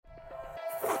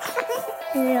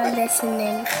You're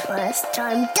listening First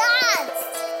Time Dads!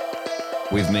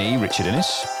 With me, Richard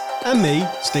Innes. And me,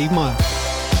 Steve Meyer.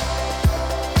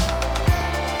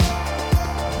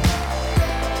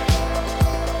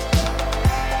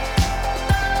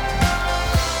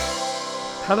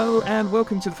 Hello and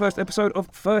welcome to the first episode of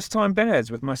First Time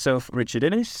Dads with myself, Richard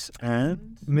Innes,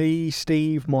 and Me,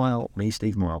 Steve Meyer.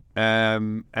 Steve Meyer.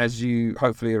 As you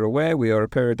hopefully are aware, we are a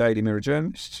pair of Daily Mirror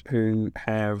journalists who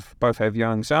both have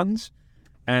young sons,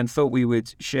 and thought we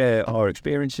would share our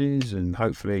experiences and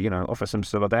hopefully, offer some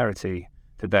solidarity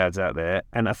to dads out there.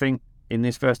 And I think in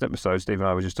this first episode, Steve and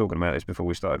I were just talking about this before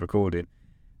we started recording.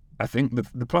 I think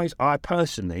the place I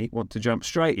personally want to jump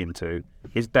straight into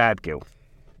is dad guilt.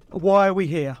 Why are we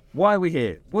here? Why are we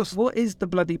here? What is the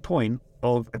bloody point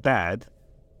of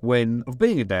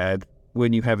being a dad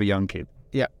when you have a young kid?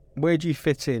 Yeah. Where do you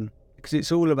fit in? Because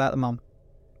it's all about the mum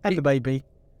and the baby.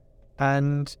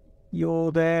 And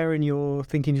you're there and you're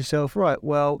thinking to yourself, right,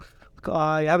 well,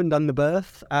 I haven't done the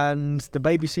birth and the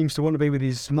baby seems to want to be with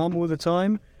his mum all the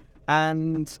time.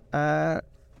 And I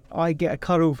get a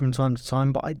cuddle from time to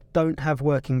time, but I don't have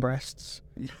working breasts.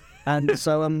 And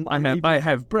so I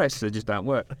have breasts that just don't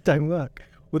work. Don't work.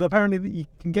 Well, apparently you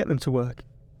can get them to work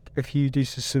if you do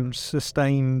some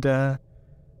sustained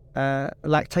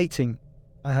lactating.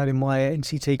 I heard in my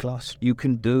NCT class. You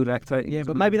can do lactating? Yeah,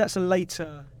 but maybe that's a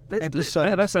later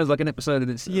episode. That sounds like an episode in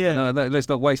itself. Yeah. No, let's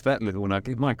not waste that little one.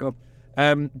 My God.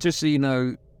 Just so you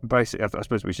know, basically, I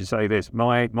suppose we should say this.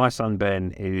 My son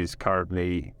Ben is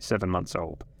currently 7 months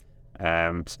old.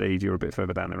 Steve, you're a bit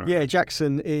further down the road. Yeah,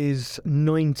 Jackson is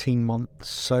 19 months,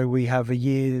 so we have a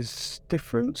year's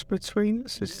difference between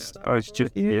us.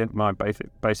 My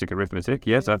basic arithmetic.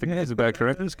 Yes, I think that's about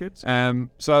correct. That's good.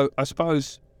 So I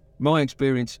suppose my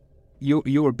experience,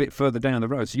 you're a bit further down the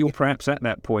road, so you're perhaps at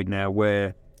that point now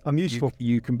where I'm useful.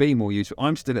 You can be more useful.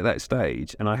 I'm still at that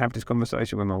stage, and I have this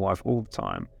conversation with my wife all the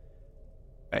time.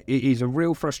 It is a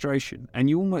real frustration, and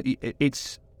you want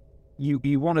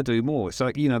to do more. It's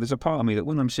like, there's a part of me that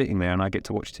when I'm sitting there and I get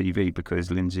to watch TV because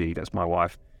Lindsay, that's my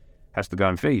wife, has to go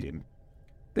and feed him,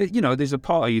 there's a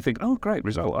part of you think, oh, great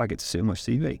result, I get to sit and watch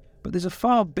TV. But there's a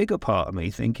far bigger part of me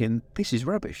thinking, this is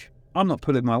rubbish. I'm not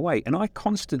pulling my weight. And I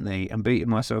constantly am beating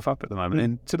myself up at the moment.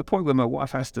 And to the point where my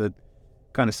wife has to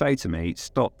kind of say to me,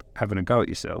 stop having a go at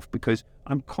yourself, because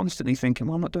I'm constantly thinking,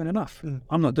 well, I'm not doing enough.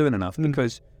 I'm not doing enough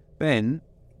because Ben,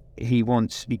 he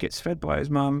gets fed by his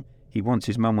mum. He wants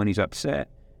his mum when he's upset.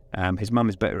 His mum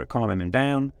is better at calming him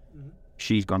down.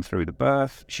 She's gone through the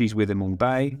birth. She's with him all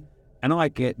day. And I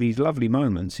get these lovely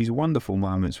moments, these wonderful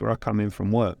moments where I come in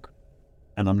from work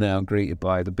and I'm now greeted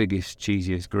by the biggest,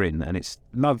 cheesiest grin. And it's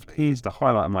love. Here's the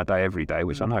highlight of my day every day,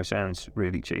 which I know sounds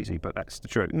really cheesy, but that's the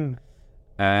truth.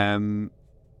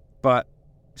 But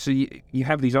so you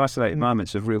have these isolated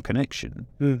moments of real connection,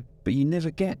 but you never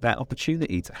get that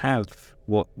opportunity to have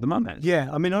what the mum has. Yeah,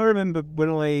 I mean, I remember when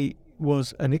I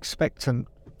was an expectant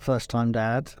first-time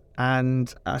dad,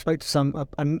 and I spoke to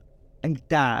a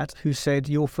dad who said,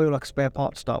 you'll feel like a spare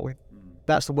part to start with.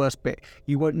 That's the worst bit.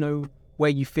 You won't know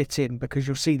where you fit in because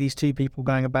you'll see these two people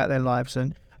going about their lives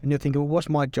and you're thinking, well, what's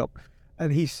my job?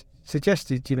 And he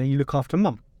suggested, you look after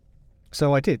mum.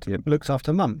 So I did. Yep. Looked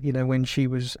after mum, when she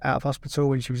was out of hospital,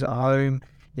 when she was at home.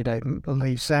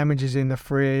 Leave sandwiches in the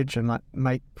fridge and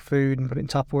make food and put it in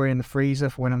Tupperware in the freezer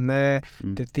for when I'm there.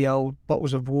 Did the old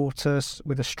bottles of water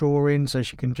with a straw in so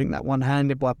she can drink that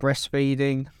one-handed while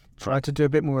breastfeeding. Tried to do a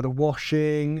bit more of the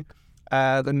washing,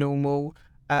 the normal,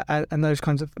 and those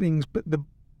kinds of things. But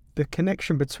the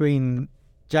connection between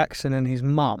Jackson and his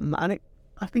mum, and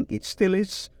I think it still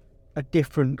is a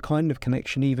different kind of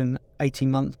connection even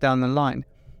 18 months down the line.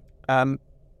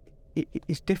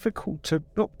 It's difficult to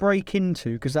not break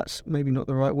into, because that's maybe not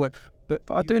the right word. But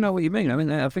I do know what you mean. I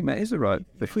mean, I think that is the right.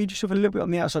 If we just have a little bit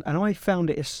on the outside, and I found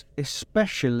it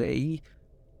especially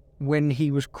when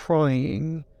he was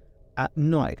crying at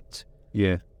night.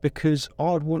 Yeah. Because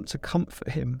I'd want to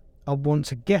comfort him. I'd want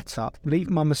to get up, leave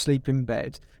mum asleep in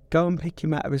bed, go and pick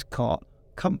him out of his cot,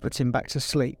 comfort him back to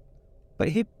sleep. But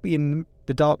he'd be in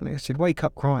the darkness, he'd wake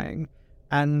up crying,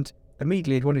 and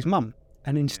immediately he'd want his mum.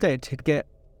 And instead he'd get,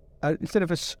 instead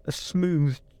of a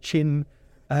smooth chin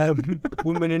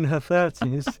woman in her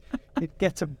 30s, he'd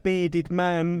get a bearded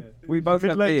man. We both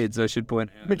have beards, I should point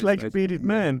out. Mid-aged bearded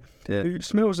man who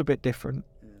smells a bit different,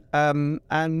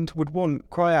 and would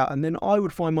cry out. And then I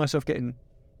would find myself getting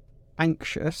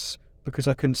anxious because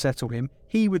I couldn't settle him.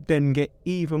 He would then get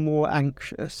even more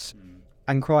anxious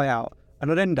and cry out.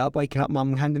 And I'd end up waking up mum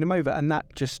and handing him over. And that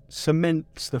just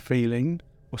cemented the feeling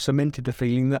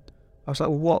that I was like,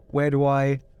 well, where do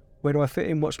I Where do I fit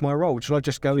in? What's my role? Should I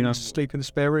just go and sleep in the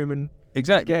spare room and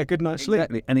exactly get a good night's sleep?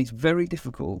 Exactly, and it's very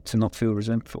difficult to not feel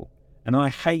resentful. And I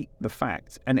hate the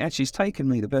fact, and actually it's taken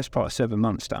me the best part of 7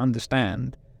 months to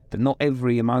understand that not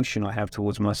every emotion I have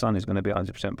towards my son is going to be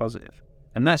 100% positive.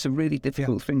 And that's a really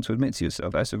difficult thing to admit to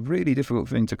yourself. That's a really difficult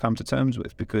thing to come to terms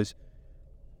with, because,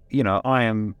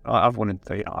 I've wanted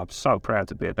to, I'm so proud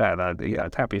to be a dad. The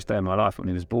happiest day of my life when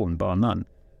he was born, bar none.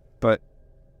 But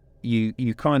you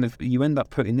end up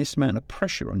putting this amount of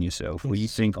pressure on yourself where you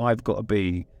think, I've got to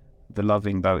be the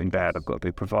loving, doting dad, I've got to be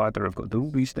a provider, I've got to do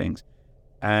all these things.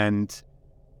 And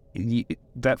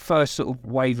that first sort of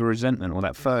wave of resentment, or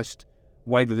that first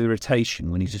wave of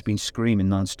irritation when he's just been screaming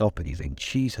non-stop, and you think,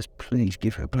 Jesus, please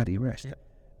give her a bloody rest. Yeah.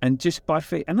 And just by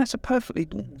and that's a perfectly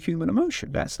human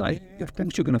emotion. That's like, of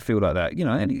course you're going to feel like that.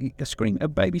 A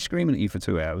baby screaming at you for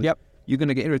 2 hours, you're going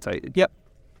to get irritated. Yep.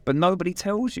 But nobody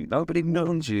tells you, nobody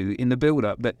warns you in the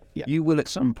build-up that you will at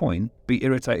some point be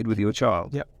irritated with your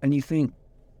child. Yep. And you think,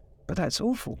 but that's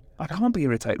awful. I can't be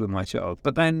irritated with my child.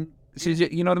 But then,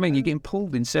 you know what I mean? You're getting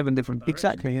pulled in 7 different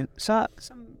directions. Exactly.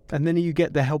 And then you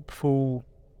get the helpful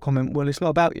comment, well, it's not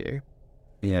about you.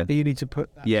 Yeah. You need to put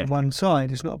that to one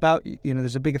side. It's not about you.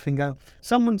 There's a bigger thing going.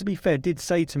 Someone, to be fair, did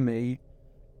say to me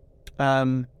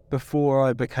before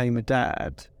I became a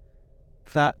dad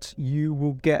that you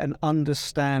will get an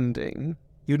understanding,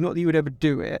 not that you would ever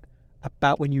do it,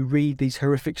 about when you read these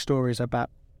horrific stories about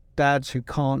dads who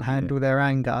can't handle their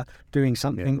anger doing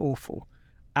something awful.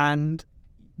 And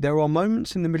there are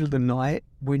moments in the middle of the night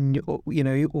when or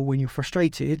when you're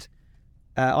frustrated.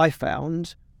 I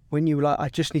found when you're like, I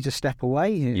just need to step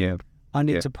away here. Yeah. I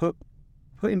need to put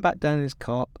him back down in his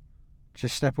cot,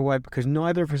 just step away, because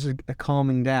neither of us are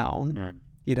calming down,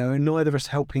 and neither of us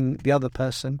helping the other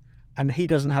person, and he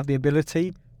doesn't have the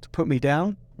ability to put me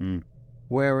down.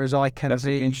 Whereas I can That's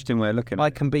an interesting way of looking at it.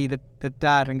 I can be the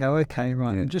dad and go, okay,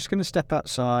 right, I'm just going to step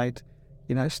outside,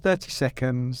 it's 30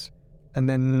 seconds, and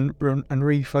then and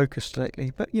refocus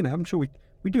slightly. But, I'm sure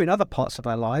we do in other parts of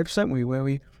our lives, don't we, where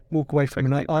we walk away from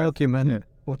an argument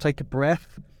or take a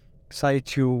breath, say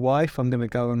to your wife, I'm going to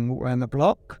go and walk around the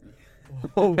block,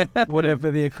 or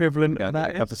whatever the equivalent of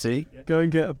that Cup of tea. Go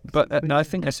and get a... But no, I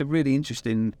think that's a really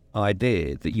interesting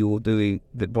idea that you're doing,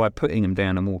 that by putting him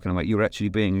down and walking away, you're actually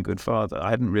being a good father. I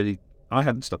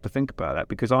hadn't stopped to think about that,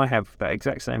 because I have that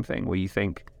exact same thing where you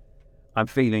think, I'm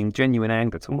feeling genuine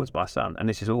anger towards my son, and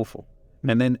this is awful.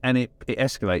 And it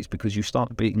escalates because you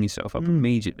start beating yourself up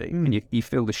immediately, and you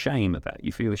feel the shame of that.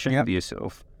 You feel ashamed of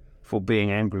yourself for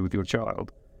being angry with your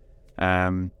child.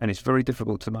 And it's very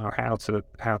difficult to know how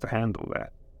to handle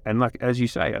that. And like, as you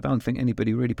say, I don't think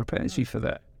anybody really prepares you for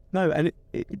that. No, and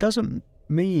it doesn't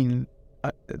mean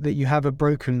that you have a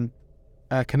broken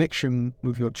connection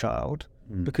with your child,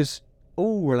 because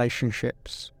all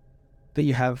relationships that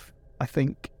you have, I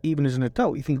think, even as an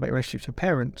adult, you think about your relationships with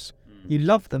parents, you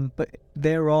love them, but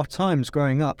there are times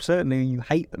growing up, certainly, you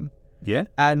hate them. Yeah.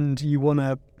 And you want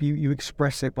to, you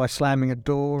express it by slamming a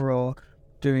door or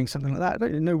doing something like that.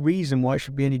 There's no reason why it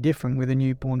should be any different with a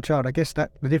newborn child. I guess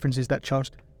that the difference is that child's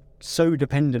so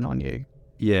dependent on you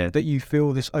that you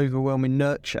feel this overwhelming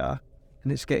nurture,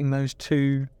 and it's getting those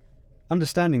two,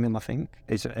 understanding them, I think.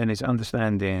 It's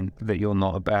understanding that you're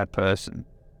not a bad person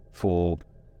for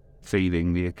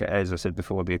feeling as I said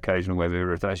before, the occasional wave of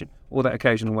irritation, or that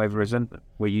occasional wave of resentment,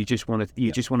 where you just want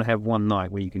to have one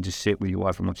night where you can just sit with your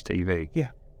wife and watch TV. Yeah.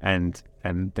 And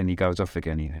then he goes off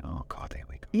again. And you think, oh God, here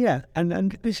we go. Yeah,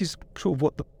 and this is sort of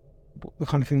what the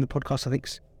kind of thing the podcast I think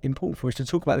is important for, is to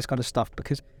talk about this kind of stuff,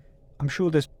 because I'm sure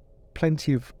there's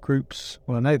plenty of groups.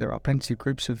 Well, I know there are plenty of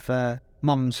groups of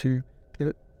mums who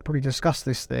probably discuss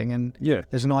this thing, and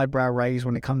there's an eyebrow raised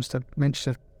when it comes to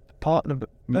mention of partner, but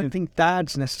I don't think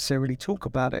dads necessarily talk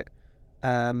about it.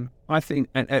 I think,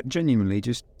 and genuinely,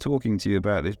 just talking to you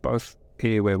about this, both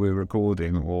here where we're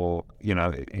recording, or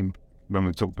when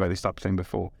we've talked about this type of thing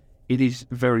before, it is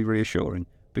very reassuring,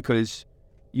 because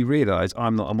you realise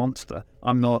I'm not a monster.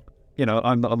 I'm not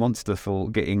a monster for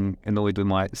getting annoyed with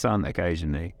my son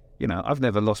occasionally. I've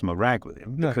never lost my rag with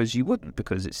him, because you wouldn't,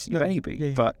 because it's your baby.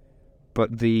 Yeah.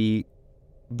 But the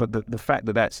fact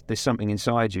that there's something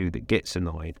inside you that gets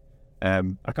annoyed.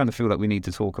 I kind of feel like we need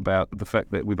to talk about the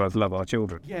fact that we both love our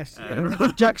children. Yes.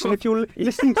 Jackson, if you're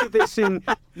listening to this in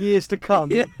years to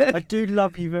come, I do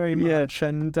love you very much.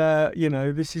 And,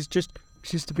 this is just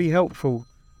to be helpful.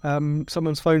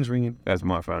 Someone's phone's ringing. That's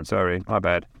my phone. Sorry. My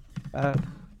bad. But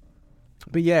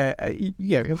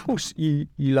of course you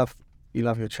love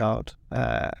your child.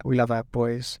 We love our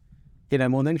boys,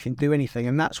 more than anything, do anything.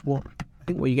 And that's what, I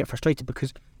think, where you get frustrated,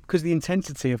 because the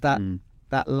intensity of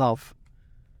that love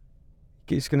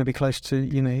it's going to be close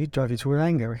to, drive you to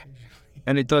anger.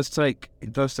 And it does take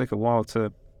a while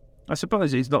to. I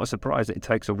suppose it's not a surprise that it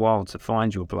takes a while to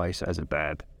find your place as a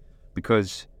dad,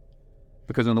 because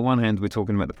on the one hand we're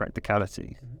talking about the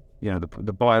practicality,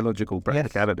 the biological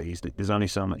practicalities. That there's only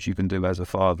so much you can do as a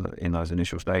father in those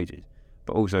initial stages,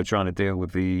 but also trying to deal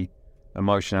with the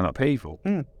emotional upheaval,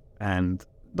 and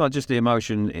not just the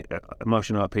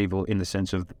emotional upheaval in the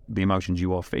sense of the emotions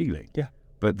you are feeling,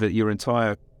 but that your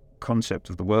entire concept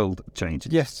of the world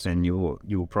changes. Yes. And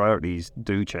your priorities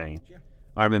do change.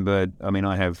 I remember,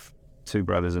 I have 2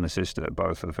 brothers and a sister,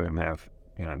 both of whom have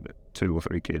 2 or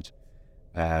 3 kids.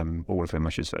 All of whom, I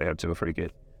should say, have 2 or 3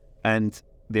 kids. And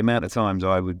the amount of times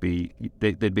I would be,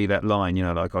 there'd be that line,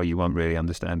 like, oh, you won't really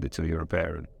understand it till you're a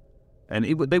parent. And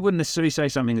they wouldn't necessarily say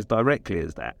something as directly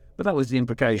as that, but that was the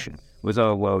implication. Was,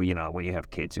 oh, well, when you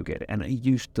have kids, you'll get it. And it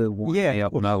used to wind me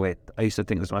up. No, I used to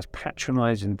think it was the most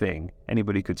patronising thing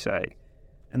anybody could say.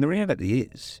 And the reality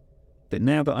is that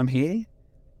now that I'm here,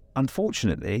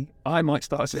 unfortunately, I might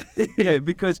start saying,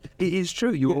 because it is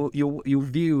true. Your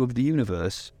view of the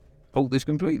universe alters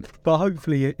completely. But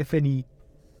hopefully, if any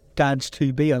dads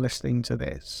to be are listening to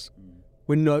this,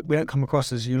 we don't come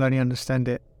across as you'll only understand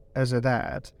it as a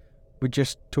dad. We're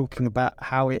just talking about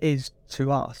how it is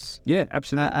to us. Yeah,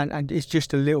 absolutely. And it's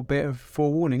just a little bit of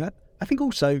forewarning. I think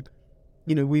also,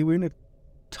 we were in a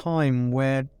time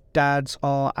where dads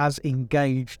are as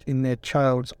engaged in their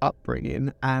child's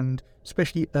upbringing, and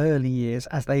especially early years,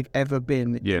 as they've ever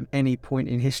been at any point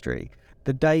in history.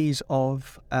 The days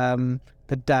of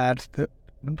the dad that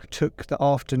took the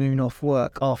afternoon off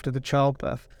work after the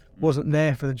childbirth, wasn't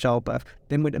there for the childbirth,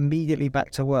 then went immediately back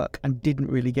to work and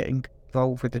didn't really get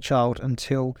involved with the child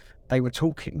until they were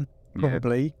talking,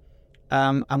 probably,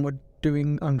 and were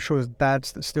doing, I'm sure there's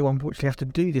dads that still unfortunately have to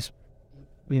do this,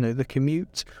 the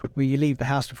commute, where you leave the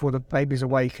house before the baby's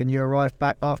awake and you arrive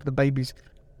back after the baby's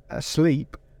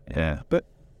asleep. Yeah. But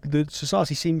the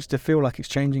society seems to feel like it's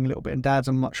changing a little bit, and dads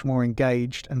are much more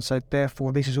engaged, and so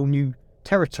therefore this is all new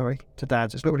territory to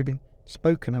dads. It's not really been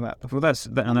spoken about before. Well, that's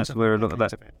where a lot of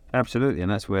that, absolutely, and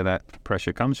that's where that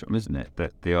pressure comes from, isn't it?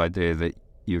 That the idea that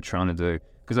you're trying to do,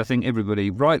 because I think everybody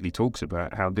rightly talks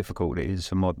about how difficult it is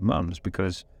for modern mums,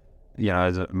 because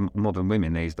as modern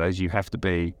women these days, you have to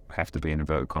be in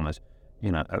inverted commas,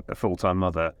 a full-time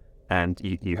mother, and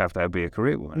you have to be a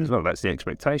career woman as well. That's the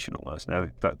expectation almost. Now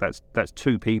that's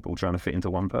 2 people trying to fit into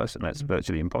one person. That's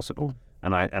virtually impossible.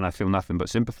 And I feel nothing but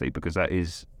sympathy, because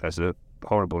that's a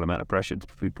horrible amount of pressure to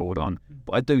be poured on.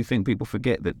 But I do think people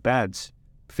forget that dads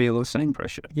feel the same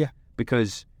pressure. Yeah.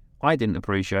 Because I didn't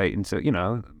appreciate until,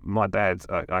 my dad,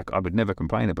 I would never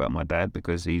complain about my dad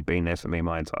because he's been there for me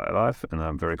my entire life, and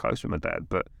I'm very close with my dad.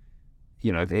 But,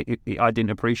 I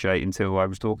didn't appreciate until I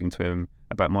was talking to him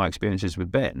about my experiences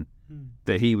with Ben,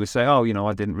 that he would say, oh,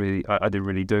 I didn't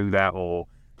really do that, or,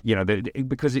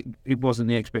 because it wasn't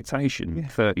the expectation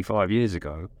 35 years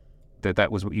ago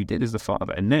that was what you did as the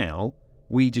father. And now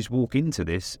we just walk into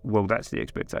this, well, that's the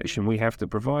expectation. We have to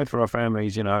provide for our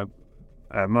families,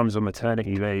 mum's on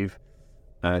maternity leave,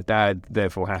 dad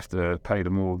therefore has to pay the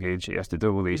mortgage, he has to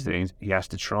do all these things, he has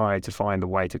to try to find a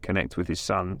way to connect with his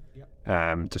son,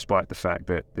 despite the fact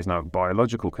that there's no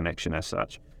biological connection as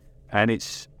such. And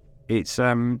it's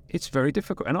very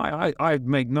difficult. And I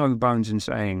make no bones in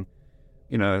saying,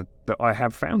 that I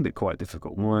have found it quite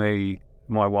difficult. My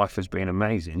wife has been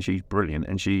amazing, she's brilliant,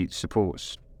 and she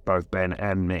supports both Ben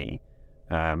and me,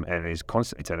 and is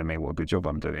constantly telling me what a good job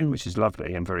I'm doing, which is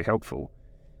lovely and very helpful.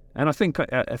 And I think I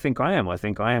am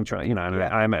trying,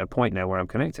 I am at a point now where I'm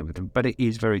connected with them, but it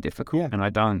is very difficult. And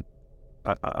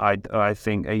I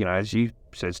think, as you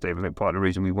said, Stephen, part of the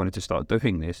reason we wanted to start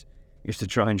doing this is to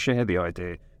try and share the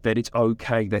idea that it's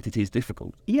okay that it is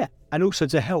difficult. Yeah, and also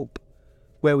to help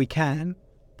where we can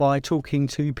by talking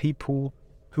to people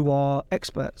who are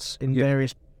experts in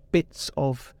various bits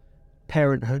of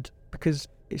parenthood, because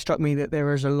it struck me that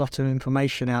there is a lot of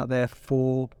information out there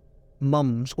for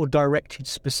mums, or directed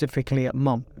specifically at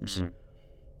mums.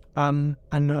 And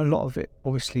a lot of it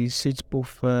obviously is suitable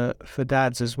for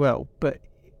dads as well, but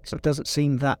it doesn't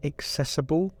seem that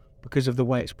accessible because of the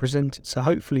way it's presented. So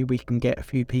hopefully we can get a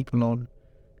few people on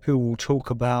who will talk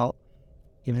about,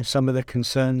 some of the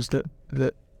concerns that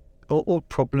or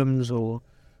problems or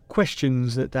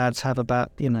questions that dads have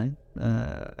about,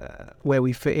 where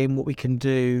we fit in, what we can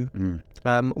do,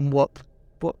 and what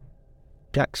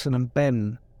Jackson and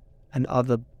Ben and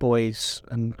other boys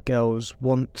and girls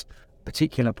want a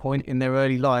particular point in their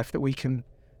early life that we can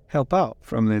help out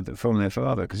from their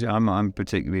father. Because I'm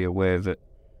particularly aware that,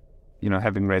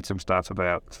 having read some stuff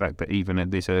about the fact that even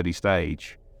at this early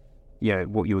stage,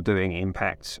 what you're doing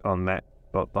impacts on that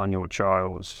on your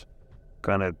child's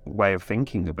kind of way of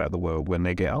thinking about the world when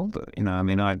they get older. You know, I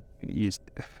mean, it's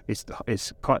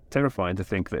quite terrifying to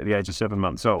think that at the age of 7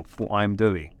 months old, what I'm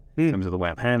doing in terms of the way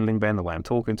I'm handling Ben, the way I'm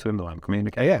talking to him, the way I'm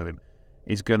communicating with him,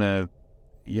 is gonna,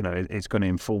 you know, it's going to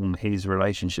inform his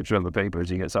relationships with other people as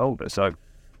he gets older. So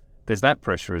there's that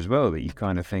pressure as well, that you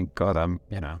kind of think, God,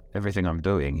 everything I'm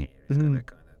doing here is going to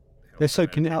kind of... They're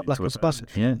soaking it up like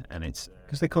osmosis. Yeah, and it's...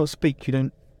 Because they can't speak, you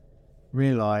don't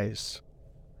realise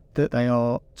that they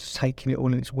are taking it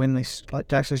all in. It's when they, like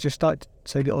Jack says, just start to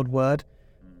say the odd word,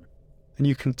 and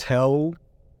you can tell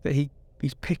that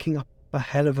he's picking up a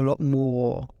hell of a lot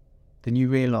more than you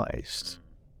realised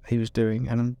he was doing.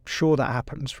 And I'm sure that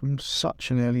happens from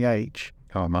such an early age.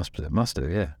 Oh, it must do,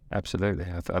 yeah, absolutely.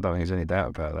 I don't think there's any doubt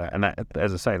about that. And that,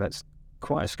 as I say, that's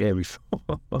quite a scary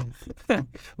thought.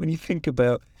 When you think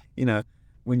about, you know,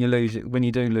 when you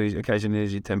occasionally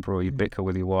lose your temper, or you bicker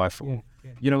with your wife, or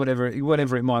you know, whatever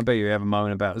it might be, you have a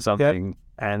moan about something,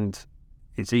 and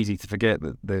it's easy to forget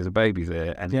that there's a baby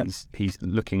there, and he's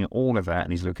looking at all of that,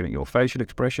 and he's looking at your facial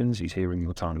expressions, he's hearing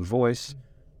your tone of voice,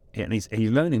 and he's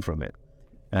learning from it.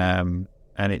 And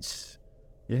it's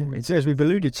as we've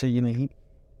alluded to, you know,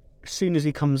 as soon as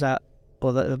he comes out,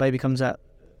 or the baby comes out,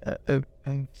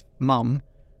 mum,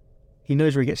 he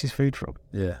knows where he gets his food from.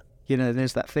 Yeah. You know,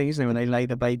 there's that thing, isn't there, when they lay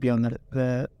the baby on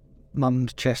the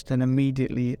mum's chest, and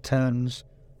immediately it turns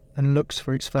and looks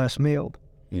for its first meal.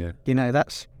 Yeah. You know,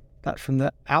 that's from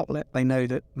the outlet. They know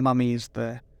that mummy is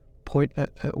the point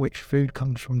at which food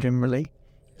comes from generally.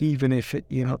 Even if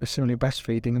you're not necessarily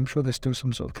breastfeeding, I'm sure there's still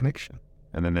some sort of connection.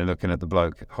 And then they're looking at the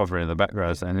bloke hovering in the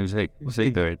background saying, who's he? What's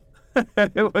he doing?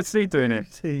 What's he doing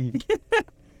here?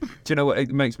 Do you know what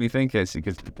it makes me think, Essie?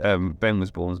 Because Ben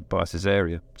was born by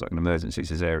cesarean. It was like an emergency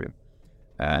cesarean.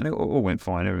 And it all went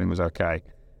fine. Everything was okay.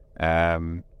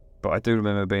 But I do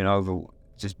remember being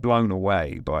just blown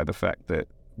away by the fact that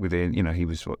within, you know, he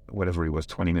was, whatever he was,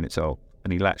 20 minutes old,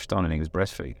 and he latched on and he was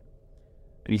breastfeeding.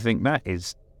 And you think that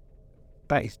is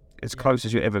as close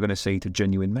as you're ever going to see to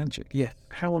genuine magic. Yeah.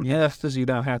 How on earth does he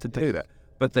know how to do that?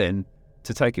 But then,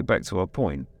 to take it back to our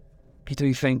point, you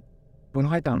do think, well,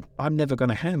 I'm never going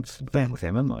to have Ben with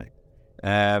him, am I?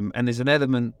 And there's an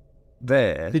element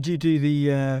there. Did you do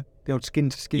the old skin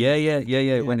to skin?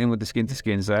 Yeah. Went in with the skin to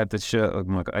skin. So I had the shirt. Oh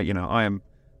my God, you know, I'm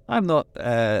not.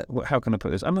 How can I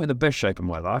put this? I'm not in the best shape of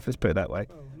my life. Let's put it that way.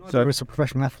 So as a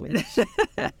professional athlete.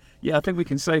 Yeah, I think we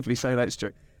can safely say that's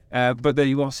true. But then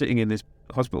you are sitting in this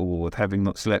hospital ward, having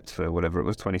not slept for whatever it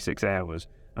was, 26 hours.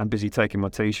 I'm busy taking my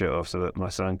t-shirt off so that my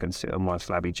son can sit on my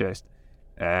flabby chest.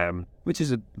 Which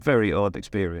is a very odd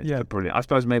experience. Yeah, brilliant. I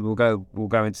suppose maybe we'll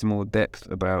go into more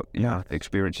depth about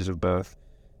experiences of birth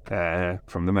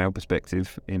from the male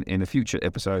perspective in a future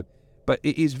episode. But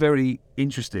it is very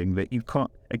interesting that you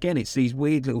can't. Again, it's these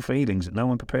weird little feelings that no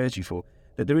one prepares you for.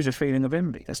 That there is a feeling of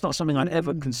envy. That's not something I'd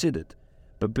ever considered.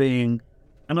 But being,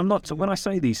 and I'm not. So when I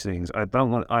say these things, I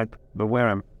don't want. But where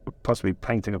I'm possibly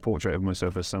painting a portrait of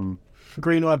myself as some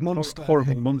green-eyed monster,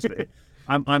 horrible monster.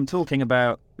 I'm talking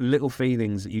about little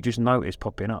feelings that you just notice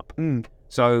popping up.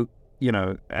 So, you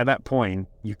know, at that point,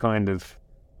 you're kind of,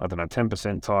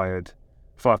 10% tired,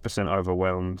 5%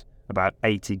 overwhelmed, about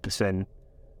 80%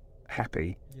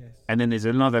 happy. Yes. And then there's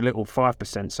another little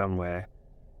 5% somewhere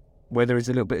where there is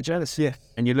a little bit of jealousy. Yes.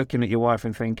 And you're looking at your wife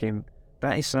and thinking,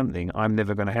 that is something I'm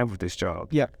never going to have with this child.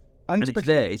 Yeah. And it's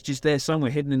there. It's just there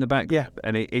somewhere hidden in the back. Yeah.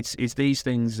 And it's these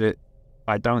things that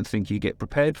I don't think you get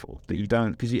prepared for, that you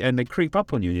don't, and they creep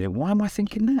up on you. You know, why am I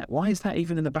thinking that? Why is that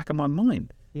even in the back of my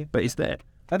mind? Yeah. But it's there.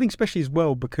 I think especially as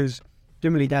well because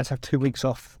generally dads have 2 weeks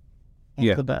off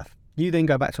after the birth. You then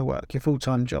go back to work, your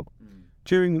full-time job.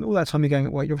 During all that time you're going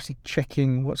at work, you're obviously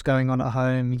checking what's going on at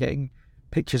home, you're getting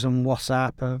pictures on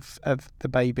WhatsApp of the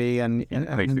baby and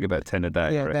I think about 10 a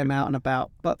day. Yeah, them out and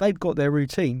about. But they've got their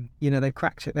routine. You know, they've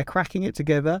cracked it. They're cracking it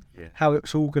together, how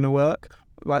it's all going to work.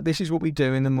 Right, this is what we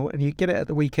do in the morning. And you get it at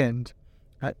the weekend.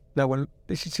 Right? No, well,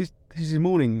 this is his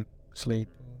morning sleep.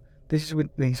 This is when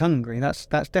he's hungry. That's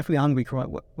definitely a hungry cry.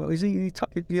 Well, is he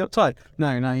you're tired?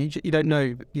 No, you don't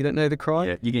know. You don't know the cry.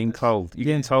 Yeah, you're getting told. You're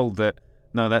getting told that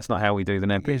no, that's not how we do the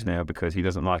nappies now because he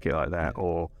doesn't like it like that,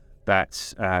 or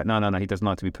that's no, he doesn't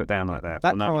like to be put down like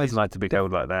that. No, he doesn't like to be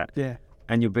held like that. Yeah.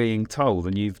 And you're being told,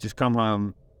 and you've just come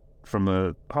home from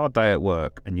a hard day at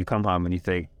work, and you come home and you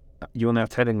think, you're now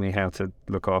telling me how to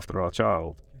look after our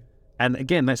child. And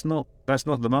again, that's not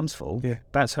the mum's fault. Yeah.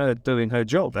 That's her doing her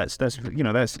job. That's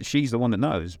she's the one that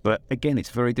knows. But again,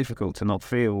 it's very difficult to not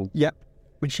feel. Yeah.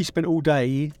 When she spent all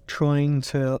day trying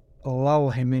to lull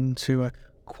him into a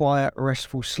quiet,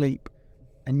 restful sleep,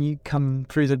 and you come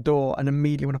through the door and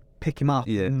immediately want to pick him up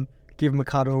and give him a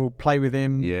cuddle, play with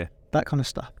him. Yeah. that kind of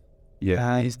stuff.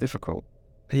 Yeah, it's difficult.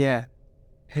 Yeah,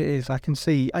 it is. I can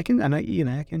see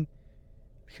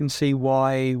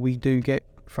why we do get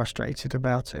frustrated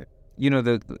about it. You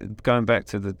know, going back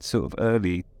to the sort of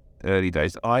early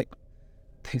days,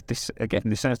 this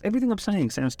sounds, everything I'm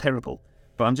saying sounds terrible,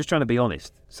 but I'm just trying to be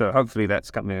honest. So hopefully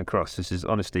that's coming across. This is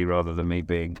honesty rather than me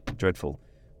being dreadful.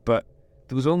 But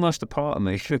there was almost a part of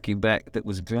me looking back that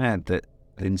was glad that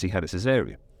Lindsay had a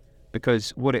cesarean,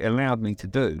 because what it allowed me to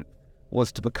do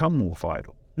was to become more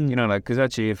vital. You know, like, because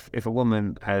actually if a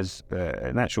woman has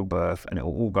a natural birth and it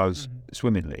all goes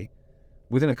swimmingly,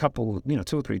 within a couple,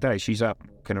 2 or 3 days, she's up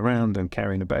walking around and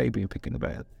carrying a baby and picking the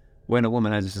baby. When a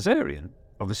woman has a cesarean,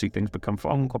 obviously things become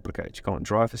far more complicated. She can't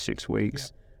drive for 6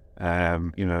 weeks. Yeah.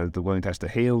 The wound has to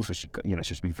heal, so she has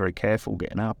to be very careful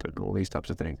getting up and all these types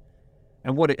of things.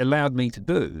 And what it allowed me to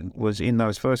do was, in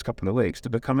those first couple of weeks, to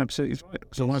become absolutely vital.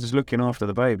 So I was looking after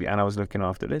the baby and I was looking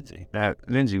after Lindsay. Now,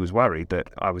 Lindsay was worried that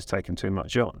I was taking too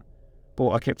much on. But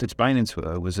what I kept explaining to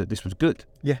her was that this was good.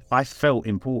 Yeah. I felt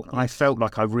important. I felt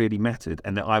like I really mattered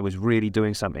and that I was really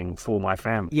doing something for my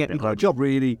family. Yeah, you got a job.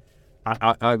 Really,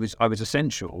 I was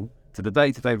essential to the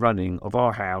day-to-day running of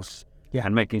our house,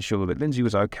 and making sure that Lindsay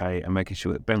was okay and making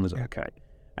sure that Ben was okay.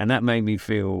 And that made me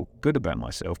feel good about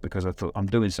myself, because I thought, I'm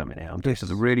doing something now. I'm doing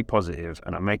something really positive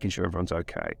and I'm making sure everyone's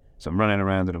okay. So I'm running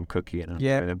around and I'm cooking and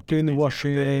doing the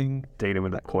washing, dealing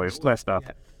with the coils, all that stuff.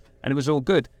 Yeah. And it was all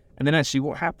good. And then actually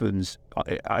what happens,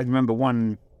 I remember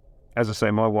as I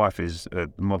say, my wife is a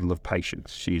model of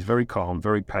patience. She's very calm,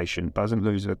 very patient, doesn't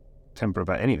lose her temper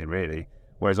about anything really.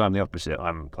 Whereas I'm the opposite.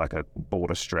 I'm like a ball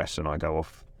of stress and I go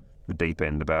off the deep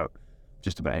end about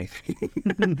just about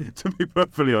anything, to be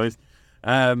perfectly honest.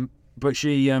 But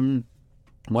she, one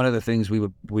of the things we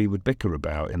would bicker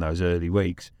about in those early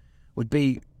weeks would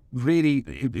be really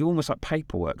almost like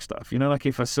paperwork stuff. Like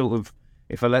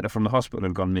if a letter from the hospital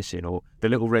had gone missing, or the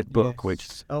little red book,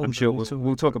 which I'm sure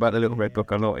we'll talk about the little red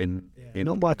book a lot in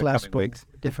not my class weeks.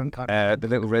 Different kind. The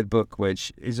little red book,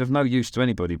 which is of no use to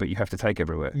anybody, but you have to take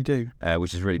everywhere. You do,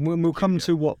 which is really. We'll come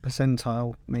to what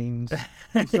percentile means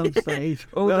at some stage.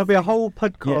 There'll be a whole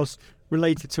podcast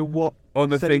related to what on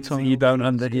the things that you don't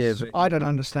understand. I don't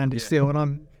understand it still, and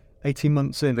I'm 18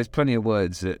 months in. There's plenty of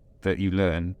words that you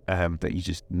learn that you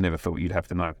just never thought you'd have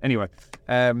to know. Anyway,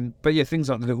 but yeah, things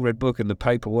like the little red book and the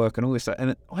paperwork and all this stuff.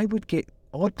 And I would get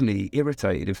oddly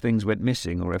irritated if things went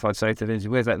missing, or if I'd say to Lindsay,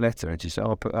 "Where's that letter?" And she'd say,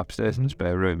 "I'll put it upstairs in the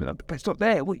spare room." And I'd, "But it's not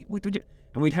there. What did you?"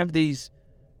 And we'd have these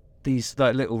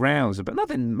like little rows about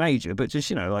nothing major, but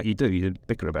just like you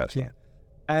bicker about stuff. Yeah.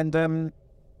 And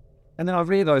then I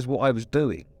realised what I was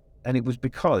doing, and it was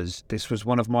because this was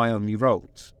one of my only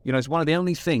roles. It's one of the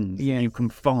only things you can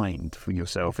find for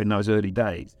yourself in those early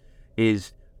days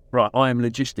is, right, I am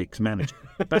logistics manager.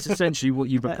 That's essentially what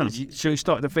you become. So you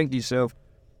start to think to yourself,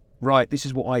 right, this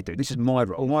is what I do. This is my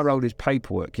role. My role is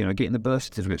paperwork, getting the birth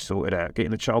certificate sorted out,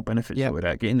 getting the child benefits sorted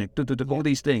out, getting all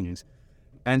these things.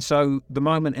 And so the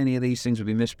moment any of these things would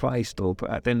be misplaced or put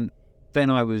out, then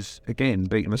I was, again,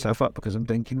 beating myself up, because I'm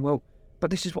thinking, well, but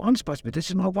this is what I'm supposed to be.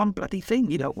 This is my one bloody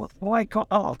thing, Why can't?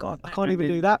 Oh God, I can't even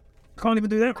do that. Can't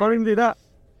even do that.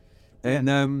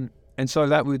 And so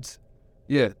that would,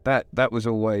 that was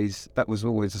always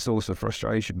a source of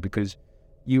frustration, because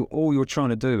all you're trying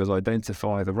to do is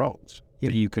identify the roles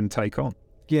that you can take on.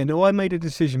 Yeah, no, I made a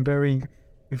decision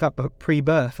in fact,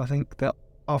 pre-birth. I think that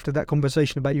after that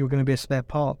conversation about you were going to be a spare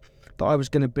part, that I was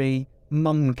going to be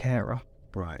mum carer.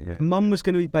 Right, yeah. Mum was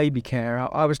going to be baby carer.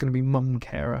 I was going to be mum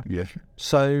carer. Yeah.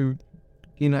 So,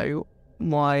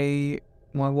 my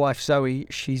wife Zoe,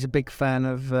 she's a big fan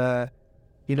of, the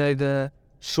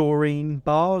Soreen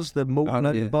bars, the malt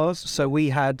nut bars. So we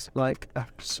had like a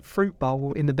fruit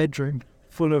bowl in the bedroom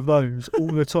full of those all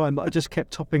the time. But I just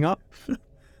kept topping up.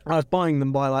 I was buying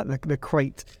them by like the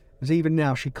crate. Because even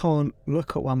now she can't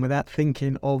look at one without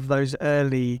thinking of those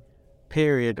early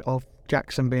period of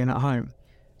Jackson being at home.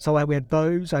 So we had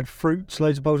those, I had fruits,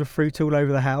 loads of bowls of fruit all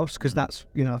over the house, because that's,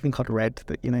 I think I'd read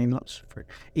that, nuts, fruit.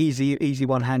 Easy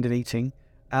one-handed eating.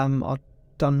 I'd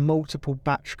done multiple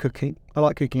batch cooking. I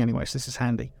like cooking anyway, so this is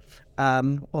handy.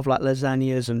 Of like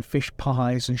lasagnas and fish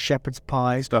pies and shepherd's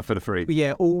pies. Stuff for the fridge.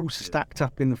 Yeah, all stacked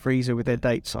up in the freezer with their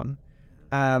dates on.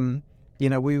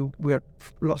 We had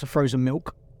lots of frozen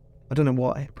milk. I don't know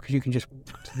why, because you can just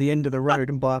walk to the end of the road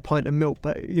and buy a pint of milk,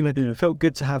 but it felt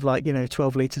good to have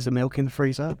 12 litres of milk in the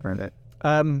freezer. Right.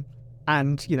 And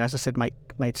as I said,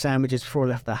 made sandwiches before I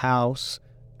left the house.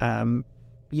 And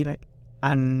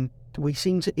we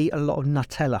seemed to eat a lot of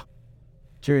Nutella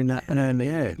during that early.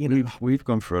 Yeah, we've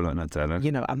gone through a lot of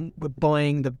Nutella. And we're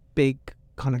buying the big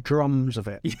kind of drums of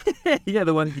it. Yeah,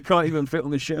 the one you can't even fit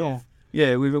on the shelf.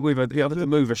 Yeah, we've had to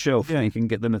move a shelf. Yeah, you can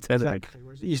get the Nutella. Exactly.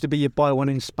 Whereas it used to be you buy one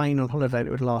in Spain on holiday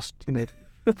that would last,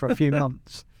 for a few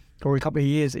months or a couple of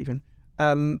years even.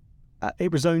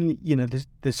 It was only,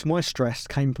 this my stress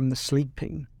came from the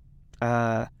sleeping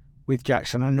with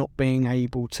Jackson and not being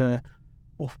able to,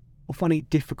 or finding it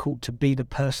difficult to be the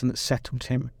person that settled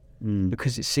him,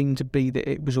 because it seemed to be that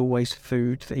it was always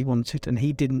food that he wanted, and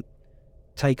he didn't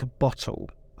take a bottle.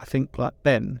 I think like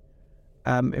Ben,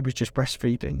 it was just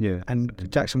breastfeeding. Yeah. And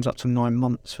Jackson was up to 9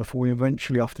 months before we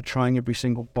eventually, after trying every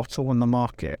single bottle on the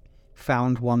market,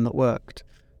 found one that worked.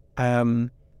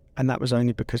 And that was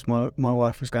only because my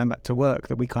wife was going back to work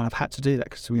that we kind of had to do that,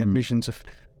 because we had visions of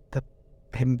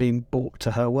him being brought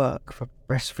to her work for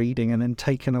breastfeeding and then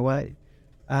taken away.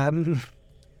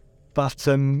 But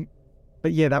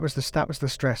yeah, that was the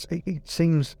stress. It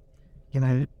seems,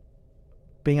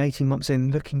 being 18 months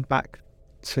in, looking back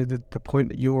to the point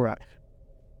that you're at,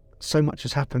 so much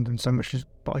has happened and so much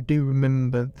but I do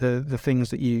remember the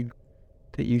things that you've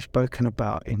spoken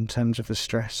about in terms of the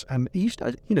stress. And it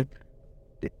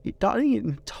don't think it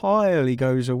entirely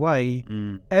goes away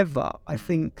ever. I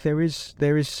think there is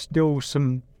still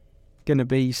going to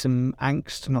be some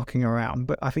angst knocking around,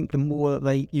 but I think the more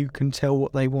that you can tell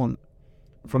what they want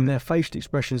from their facial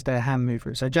expressions, their hand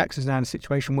movements. So Jackson's now in a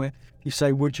situation where you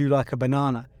say, "Would you like a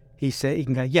banana?" He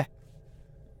can go, "Yeah."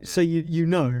 So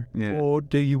yeah. Or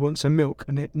do you want some milk?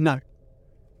 And no.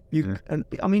 And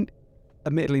I mean,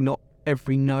 admittedly, not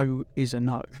every no is a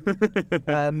no.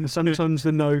 Sometimes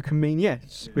the no can mean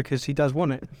yes, because he does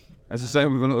want it. That's the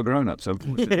same with a lot of grown-ups,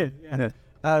 unfortunately. Yeah.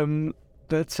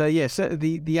 So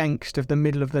the angst of the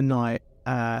middle of the night,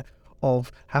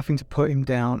 of having to put him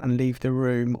down and leave the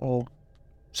room, or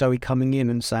Zoe coming in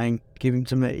and saying, "Give him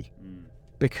to me,"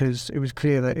 because it was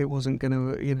clear that it wasn't going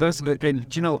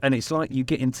to. And it's like you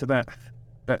get into that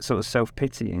sort of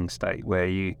self-pitying state where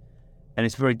and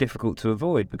it's very difficult to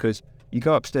avoid, because you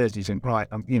go upstairs and you think, right,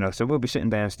 so we'll be sitting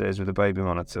downstairs with a baby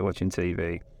monitor watching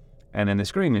TV, and then the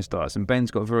screaming starts, and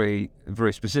Ben's got a very,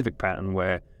 very specific pattern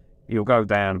where he'll go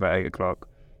down about 8 o'clock,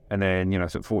 and then,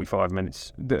 sort of 45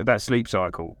 minutes, that sleep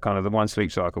cycle, kind of the one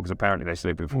sleep cycle, because apparently they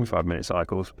sleep in 45-minute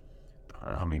cycles.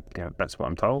 I mean, that's what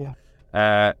I'm told.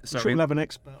 Yeah. So we'll have an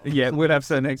expert. Yeah, we'll have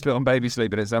an expert on baby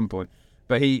sleeping at some point.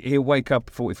 But he'll wake up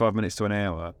 45 minutes to an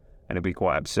hour, and he'll be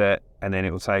quite upset, and then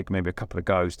it will take maybe a couple of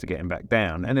goes to get him back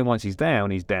down. And then once he's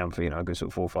down for, a good sort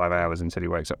of 4 or 5 hours until he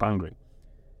wakes up hungry.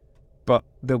 But,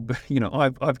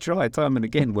 I've tried time and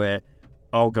again where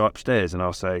I'll go upstairs and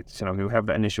I'll say, he'll have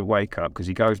that initial wake up because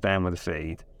he goes down with a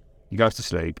feed, he goes to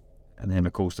sleep, and then,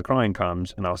 of course, the crying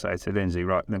comes, and I'll say to Lindsay,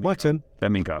 right, my turn.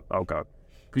 Let me go, I'll go.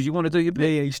 Because you want to do your bit.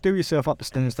 Yeah, you steal yourself up the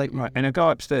stairs. Right, and I go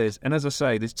upstairs, and as I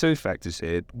say, there's 2 factors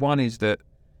here. One is that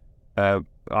I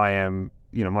am,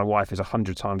 my wife is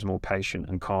 100 times more patient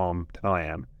and calm than I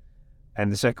am.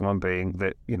 And the second one being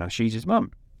that, she's his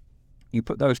mum. You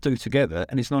put those 2 together,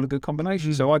 and it's not a good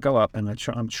combination. So I go up, and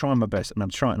I'm trying my best, and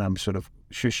I'm sort of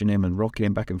shushing him and rocking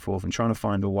him back and forth and trying to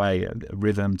find a way, a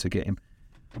rhythm to get him.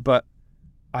 But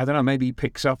I don't know, maybe he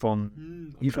picks up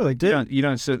on... You feel they do.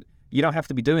 You don't have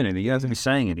to be doing anything. You don't have to be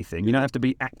saying anything. You don't have to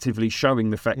be actively showing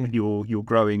the fact that you're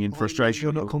growing in frustration.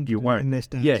 You're not confident in this,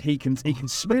 Dad. Yeah, he can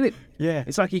smell it. Yeah,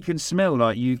 it's like he can smell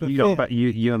like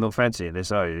you're not fancying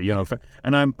this, are you?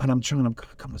 And I'm trying.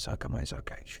 Come on, it's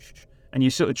okay. Shh. And you're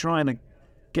sort of trying to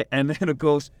get, and then of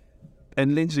course,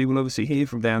 and Lindsay will obviously hear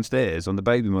from downstairs on the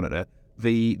baby monitor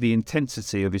the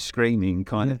intensity of his screaming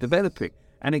kind of developing,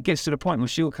 and it gets to the point where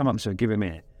she'll come up and say, "Give him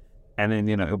here." And then,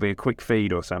 it'll be a quick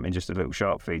feed or something, just a little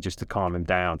sharp feed, just to calm him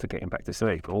down, to get him back to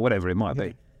sleep, or whatever it might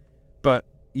be. But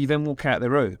you then walk out the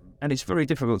room, and it's very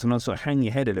difficult to not sort of hang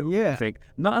your head a little and think,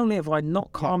 not only have I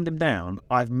not calmed him down,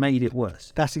 I've made it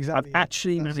worse. That's exactly. I've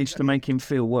actually managed to make him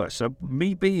feel worse. So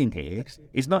me being here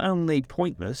is not only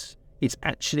pointless, it's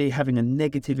actually having a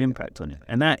negative impact on him.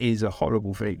 And that is a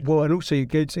horrible thing. Well, and also it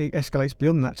escalates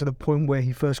beyond that to the point where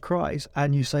he first cries,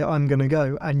 and you say, "I'm going to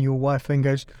go," and your wife then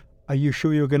goes, "Are you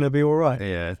sure you're going to be all right?"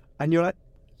 Yeah. And you're like,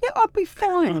 "Yeah, I'll be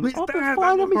fine. I'll be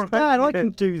fine. I'm his dad. I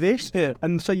can do this." Yeah.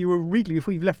 And so you immediately,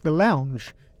 before you've left the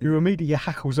lounge, your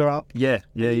hackles are up. Yeah.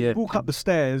 You walk up the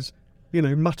stairs,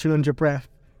 muttering under your breath.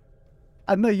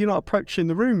 And no, you're not approaching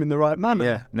the room in the right manner.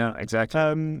 Yeah, no, exactly.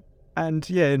 And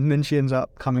then she ends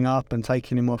up coming up and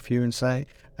taking him off you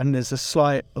and there's a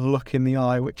slight look in the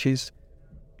eye, which is,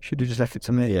 should have just left it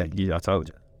to me. Yeah, I told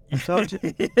you. I told you.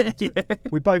 Yeah.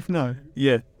 We both know.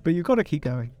 Yeah. But you've got to keep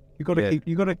going. You've got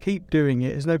to keep doing it.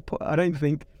 There's no I don't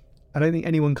think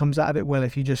anyone comes out of it well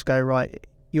if you just go, right,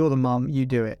 you're the mum, you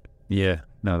do it. Yeah.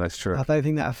 No, that's true. I don't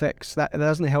think that affects that. It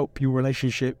doesn't help your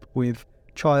relationship with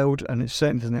child, and it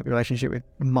certainly doesn't help your relationship with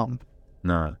mum.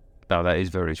 No. No, that is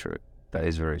very true. That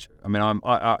is very true. I mean,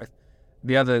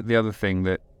 the other thing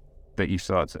that you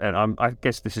start to, and I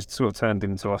guess this is sort of turned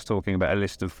into us talking about a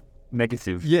list of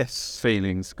negative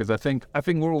feelings, because I think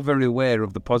we're all very aware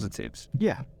of the positives.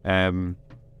 Yeah.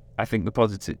 I think the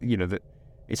positive, that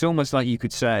it's almost like you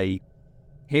could say,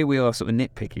 here we are sort of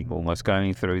nitpicking, almost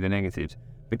going through the negatives,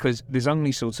 because there's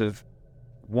only sort of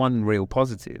one real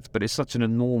positive, but it's such an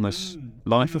enormous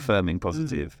life-affirming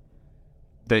positive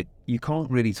that you can't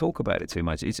really talk about it too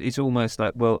much. It's almost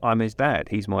like, well, I'm his dad,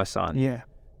 he's my son. Yeah.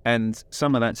 And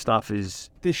some of that stuff is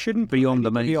This shouldn't beyond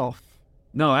the be main. off.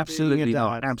 No, absolutely being a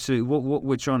not. dad. Absolutely. What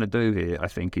we're trying to do here, I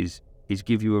think, is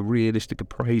give you a realistic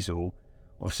appraisal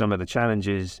of some of the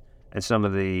challenges and some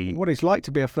of the What it's like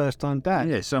to be a first-time dad.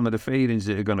 yeah, some of the feelings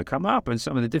that are going to come up and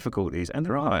some of the difficulties, and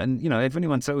there are. And if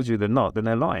anyone tells you they're not, then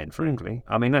they're lying. Frankly,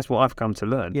 I mean, that's what I've come to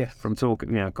learn from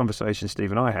conversations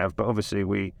Steve and I have. But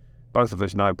obviously, both of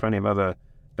us know plenty of other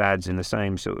dads in the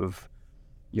same sort of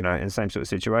in the same sort of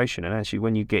situation. And actually,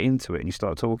 when you get into it and you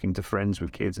start talking to friends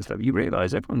with kids and stuff, you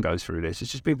realise everyone goes through this.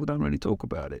 It's just people don't really talk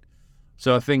about it.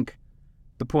 So I think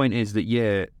the point is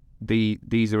that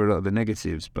these are a lot of the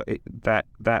negatives, but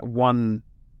that one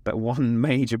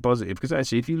major positive, because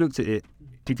actually, if you looked at it,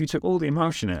 if you took all the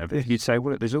emotion out of it, you'd say,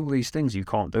 well, there's all these things you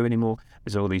can't do anymore.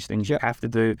 There's all these things you have to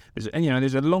do.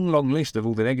 There's a long list of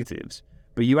all the negatives,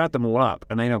 but you add them all up,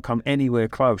 and they don't come anywhere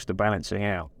close to balancing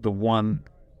out the one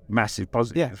massive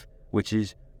positive, which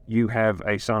is you have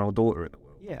a son or daughter in the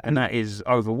world. Yeah. And that is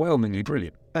overwhelmingly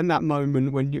brilliant. And that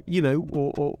moment when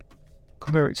or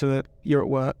compare it to you're at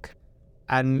work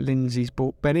and Lindsay's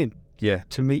brought Ben in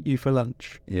to meet you for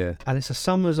lunch. Yeah. And it's a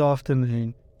summer's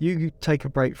afternoon. You take a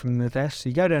break from the desk,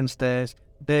 you go downstairs,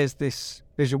 there's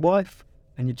your wife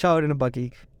and your child in a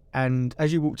buggy, and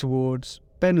as you walk towards,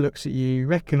 Ben looks at you,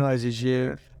 recognises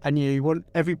you, and you want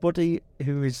everybody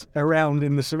who is around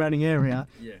in the surrounding area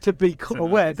to be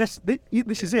aware. This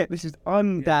is it.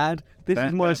 I'm Dad. This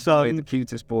is my son. The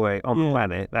cutest boy on the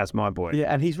planet. That's my boy.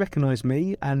 Yeah, and he's recognised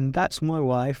me, and that's my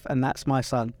wife, and that's my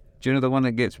son. Do you know the one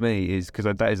that gets me is, because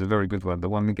that is a very good one, the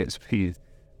one that gets me is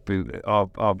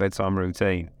our bedtime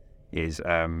routine is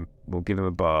we'll give him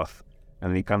a bath, and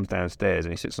then he comes downstairs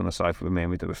and he sits on the sofa with me and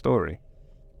we do a story.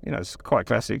 It's quite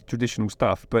classic, traditional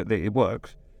stuff, but it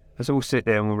works. And so we'll sit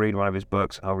there and we'll read one of his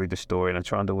books, I'll read the story, and I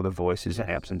try and do all the voices,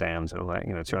 the ups and downs and all that,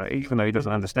 even though he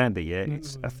doesn't understand it yet,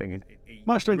 it's a thing.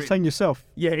 Much to entertain yourself.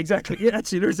 Yeah, exactly. Yeah,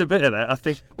 actually, there is a bit of that. I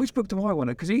think, which book do I want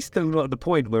to, because he's still not at the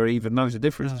point where he even knows the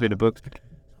difference between the books.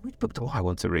 Which book do I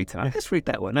want to read tonight? Let's read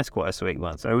that one. That's quite a sweet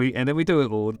one. And then we do it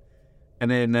all.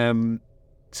 And then,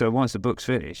 so once the book's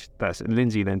finished,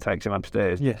 Lindsay then takes him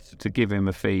upstairs to give him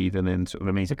a feed, and then sort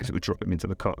of because it would drop him into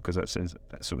the cot, because that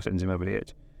sort of sends him over the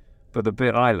edge. But the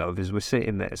bit I love is we're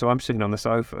sitting there. So I'm sitting on the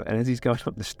sofa, and as he's going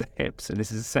up the steps, and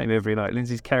this is the same every night,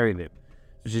 Lindsay's carrying him.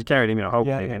 So she's carrying him,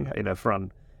 holding in her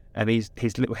front, and his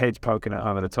little head's poking out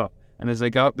over the top. And as they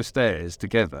go up the stairs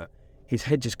together, his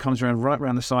head just comes right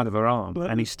around the side of her arm,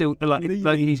 and he's still like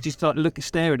he's just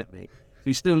staring at me.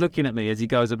 He's still looking at me as he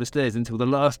goes up the stairs until the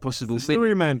last possible bit.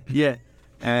 Story man. Yeah.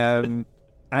 And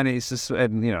it's just,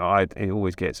 it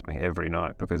always gets me every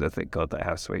night, because I think, God,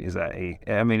 how sweet is that?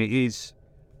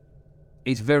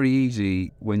 It's very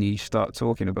easy when you start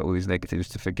talking about all these negatives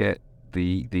to forget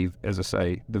the as I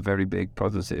say, the very big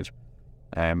positive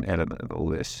element of all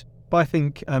this. But I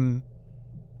think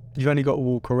you've only got to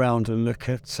walk around and look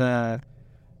at sort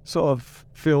of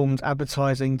filmed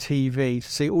advertising, TV,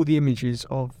 to see all the images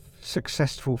of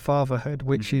successful fatherhood,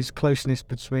 which is closeness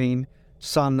between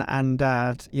son and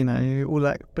dad, all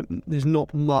that. But there's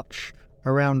not much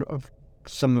around of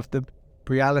some of the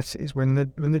realities when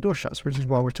the door shuts, which is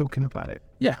why we're talking about it.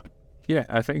 Yeah,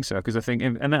 I think so, because I think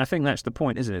that's the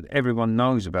point, isn't it? Everyone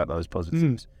knows about those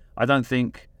positives. I don't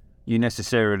think you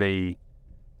necessarily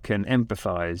can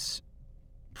empathise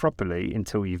properly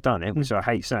until you've done it, which I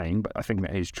hate saying, but I think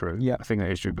that is true. Yeah, I think that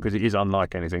is true, because it is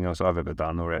unlike anything else I've ever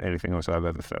done or anything else I've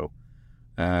ever felt.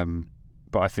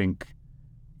 But I think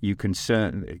you're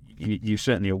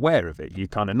certainly aware of it. You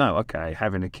kind of know, okay,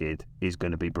 having a kid is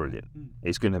going to be brilliant.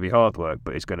 It's going to be hard work,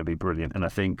 but it's going to be brilliant. And I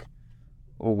think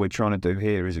all we're trying to do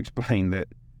here is explain that,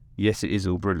 yes, it is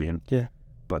all brilliant. Yeah.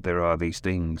 But there are these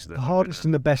things that... The hardest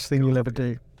and the best thing you'll ever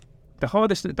do. The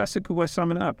hardest, that's a good way of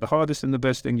summing it up. The hardest and the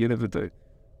best thing you'll ever do.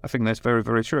 I think that's very,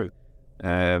 very true.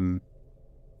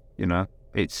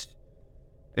 It's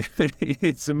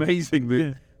it's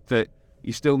amazing that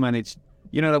you still manage...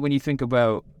 like when you think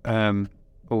about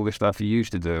all the stuff you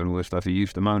used to do and all the stuff you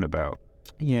used to moan about.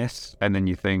 Yes. And then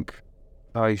you think,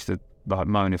 I used to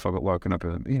moan if I got woken up.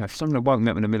 If someone had woken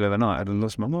me up in the middle of the night, I'd have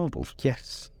lost my marbles.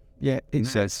 Yes. Yeah,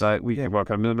 it's It's like we can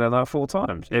work on that 4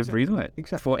 times every night,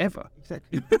 forever.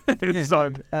 exactly. It's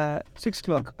so 6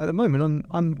 o'clock at the moment.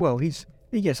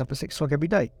 He gets up at 6 o'clock every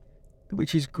day,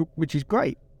 which is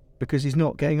great because he's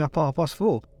not getting up at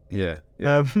 4:30. yeah,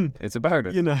 it's a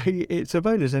bonus. It's a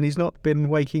bonus, and he's not been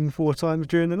waking 4 times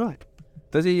during the night.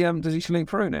 Does he sleep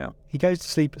through now? He goes to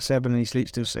sleep at 7 and he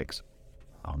sleeps till 6.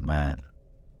 Oh man,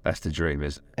 that's the dream,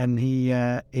 isn't it? And he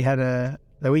had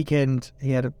the weekend. He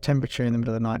had a temperature in the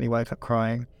middle of the night, and he woke up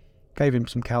crying. Gave him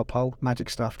some Calpol, magic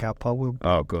stuff. Calpol.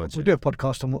 Oh god, We'll do a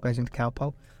podcast on what goes into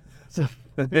Calpol. So,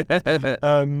 we'll get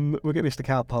Mr.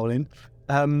 Calpol in,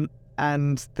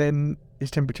 and then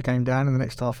his temperature came down in the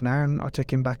next half an hour, and I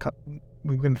took him back up.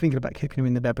 We were thinking about keeping him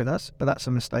in the bed with us, but that's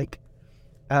a mistake.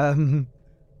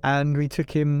 And we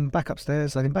took him back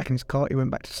upstairs, laid him back in his cot. He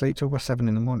went back to sleep till 7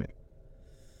 in the morning.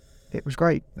 It was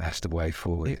great. That's the way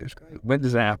forward. It was great. When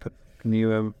does that happen? Can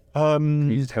you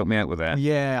just help me out with that?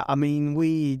 Yeah, I mean,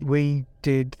 we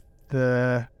did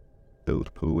the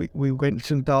build pool. We went to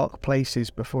some dark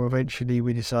places before eventually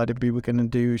we decided we were going to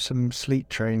do some sleep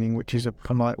training, which is a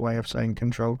polite way of saying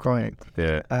controlled crying.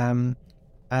 Yeah.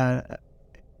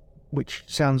 Which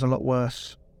sounds a lot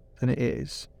worse than it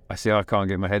is. I see. I can't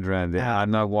get my head around it. I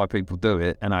know why people do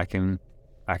it, and I can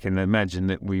imagine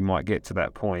that we might get to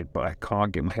that point, but I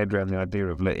can't get my head around the idea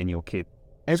of letting your kid.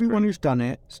 Everyone who's done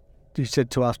it, who said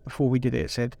to us before we did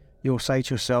it, said, you'll say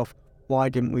to yourself, why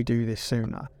didn't we do this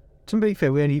sooner? To be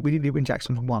fair, we did it when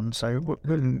Jackson was 1, so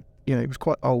it was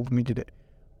quite old when we did it.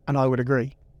 And I would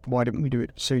agree, why didn't we do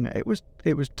it sooner? It was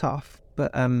tough,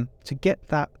 but to get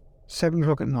that 7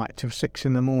 o'clock at night till 6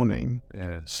 in the morning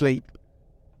sleep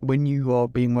when you are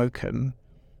being woken,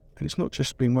 and it's not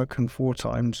just being woken 4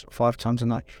 times, 5 times a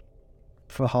night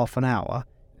for half an hour,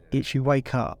 it's you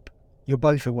wake up, you're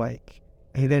both awake.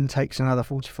 He then takes another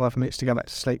 45 minutes to go back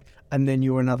to sleep, and then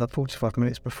you're another 45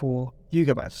 minutes before you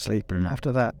go back to sleep. And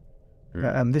after that,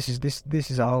 this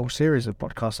is a whole series of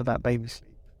podcasts about baby sleep.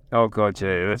 Oh god,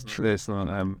 yeah, that's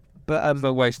not. But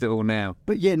don't waste it all now.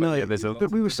 But yeah, no.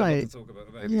 But we were saying,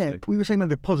 we were saying about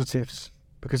the positives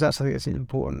because I think it's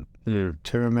important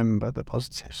to remember the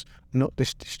positives. Not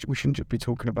this. We shouldn't just be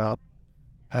talking about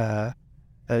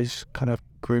those kind of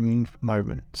grim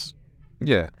moments.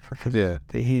 Yeah, yeah.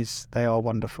 They are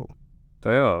wonderful.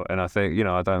 They are, and I think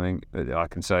I don't think I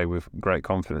can say with great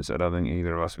confidence that I don't think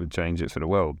either of us would change it for the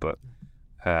world. But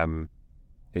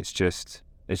it's just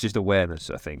awareness.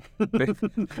 I think.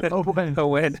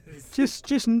 Awareness.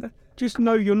 Just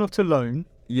know you're not alone.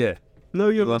 Yeah. No,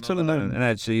 you're not alone. And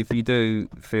actually, if you do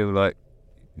feel like,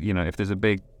 if there's a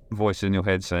big voice in your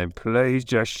head saying, "Please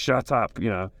just shut up,"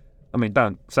 I mean,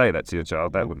 don't say that to your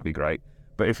child. That wouldn't be great.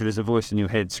 But if there's a voice in your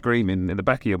head screaming in the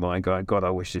back of your mind, going, "God, I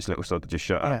wish this little sod would just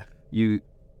shut up," you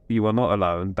are not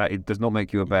alone. That it does not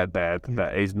make you a bad dad.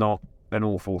 That is not an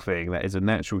awful thing. That is a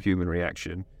natural human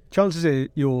reaction. Chances are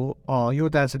your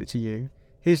dad said it to you.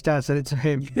 His dad said it to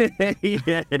him.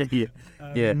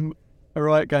 Yeah. All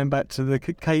right, going back to the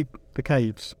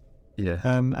caves. Yeah.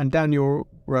 And down your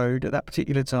road at that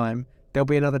particular time, there'll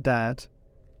be another dad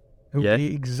who'll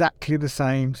be exactly the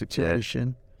same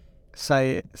situation,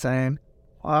 saying,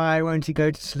 "Why won't he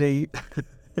go to sleep?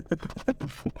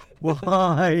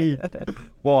 Why?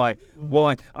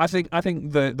 Why? I think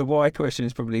the why question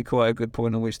is probably quite a good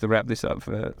point on which to wrap this up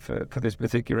for this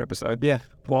particular episode. Yeah.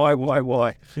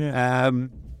 Why? Yeah.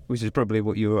 Which is probably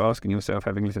what you were asking yourself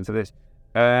having listened to this.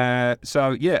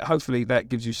 So yeah, hopefully that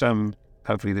gives you some.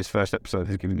 Hopefully this first episode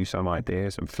has given you some idea,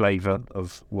 some flavour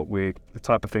of the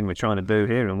type of thing we're trying to do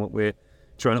here and what we're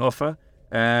trying to offer.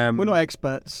 We're not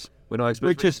experts. We're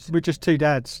just two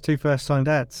dads, 2 first-time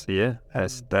dads. Yeah,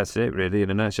 that's it really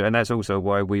in a nutshell, and that's also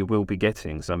why we will be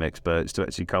getting some experts to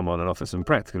actually come on and offer some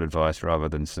practical advice rather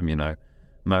than some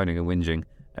moaning and whinging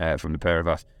from the pair of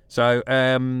us. So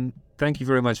thank you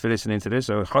very much for listening to this.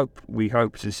 So we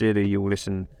hope sincerely you'll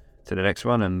listen to the next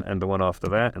one and the one after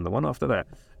that and the one after that.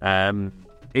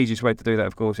 Easiest way to do that,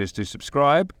 of course, is to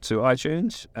subscribe to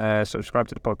iTunes. Subscribe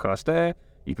to the podcast there.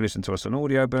 You can listen to us on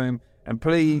Audio Boom. And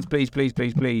please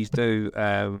do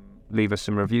leave us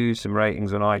some reviews, some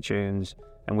ratings on iTunes.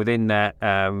 And within that,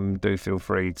 do feel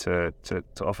free to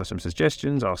offer some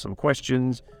suggestions, ask some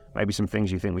questions, maybe some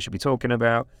things you think we should be talking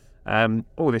about,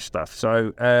 all this stuff.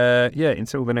 So,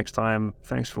 until the next time,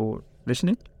 thanks for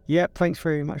listening. Yep, thanks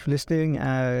very much for listening.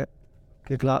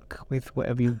 Good luck with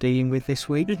whatever you're dealing with this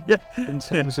week in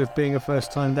terms of being a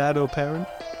first-time dad or parent.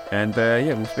 And,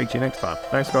 we'll speak to you next time.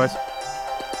 Thanks, guys.